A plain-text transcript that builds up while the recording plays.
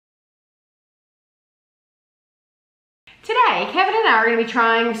Today, Kevin and I are going to be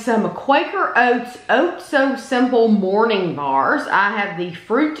trying some Quaker Oats Oat So Simple morning bars. I have the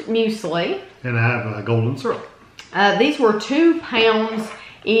fruit muesli. And I have a golden syrup. These were 2 pounds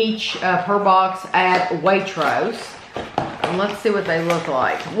each per box at Waitrose. And let's see what they look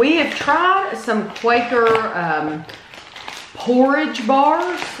like. We have tried some Quaker porridge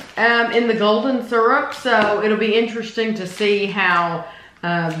bars in the golden syrup, so it'll be interesting to see how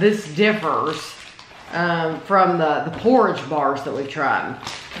this differs from the porridge bars that we've tried.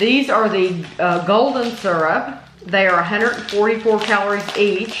 These are the golden syrup. They are 144 calories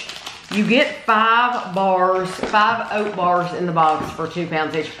each. You get 5 oat bars in the box for 2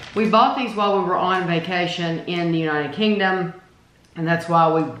 pounds each. We bought these while we were on vacation in the United Kingdom, and that's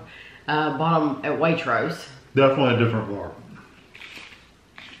why we bought them at Waitrose. Definitely a different bar.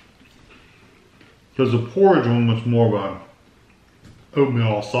 Because the porridge one was more of a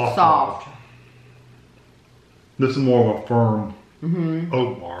oatmeal soft. Soft. This is more of a firm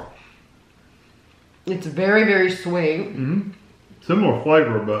oat bar. It's very, very sweet. Similar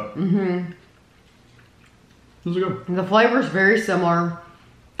flavor, but this is good. The flavor is very similar.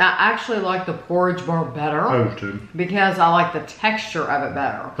 I actually like the porridge bar better. I do too. Because I like the texture of it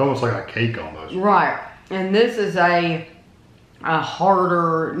better. It's almost like a cake almost. Right. And this is a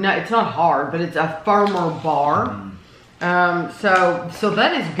harder, no, it's not hard, but it's a firmer bar. So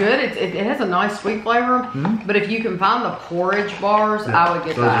that is good. It has a nice sweet flavor, but if you can find the porridge bars, yeah, I would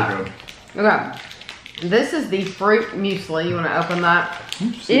get that. Are good. Okay. This is the fruit muesli. You want to open that?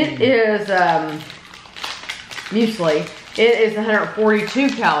 It is muesli. It is 142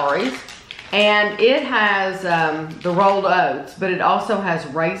 calories, and it has the rolled oats, but it also has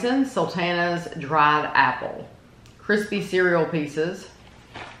raisins, sultanas, dried apple, crispy cereal pieces.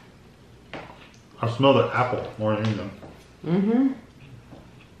 I smell the apple more than anything.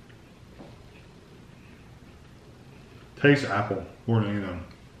 Taste apple more than anything.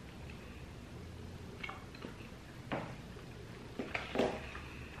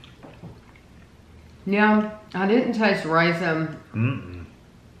 Yeah, I didn't taste raisin.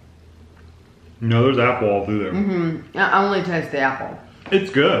 No, there's apple all through there. I only taste the apple. It's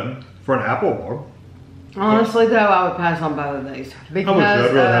good for an apple bar. Honestly, though, I would pass on both of these because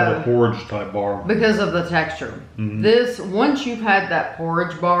I'd rather have a porridge type bar because of the texture. This, once you've had that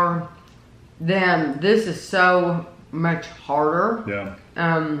porridge bar, then this is so much harder. Yeah.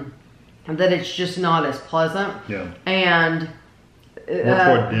 That it's just not as pleasant. Yeah. And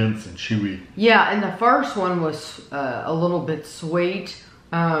more dense and chewy. Yeah, and the first one was a little bit sweet,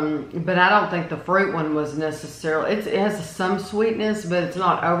 but I don't think the fruit one was necessarily. It has some sweetness, but it's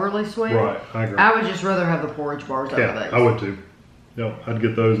not overly sweet. Right, I agree. I would just rather have the porridge bars over these. I would too. Yeah, I'd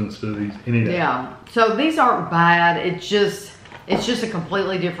get those instead of these any day. Yeah, so these aren't bad. It's just a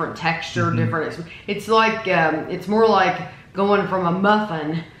completely different texture, different. It's like it's more like going from a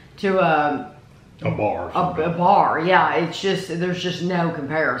muffin to a bar. A bar, yeah. It's just, there's just no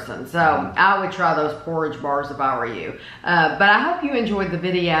comparison. So I would try those porridge bars if I were you. But I hope you enjoyed the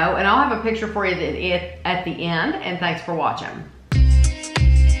video, and I'll have a picture for you at the end, and thanks for watching.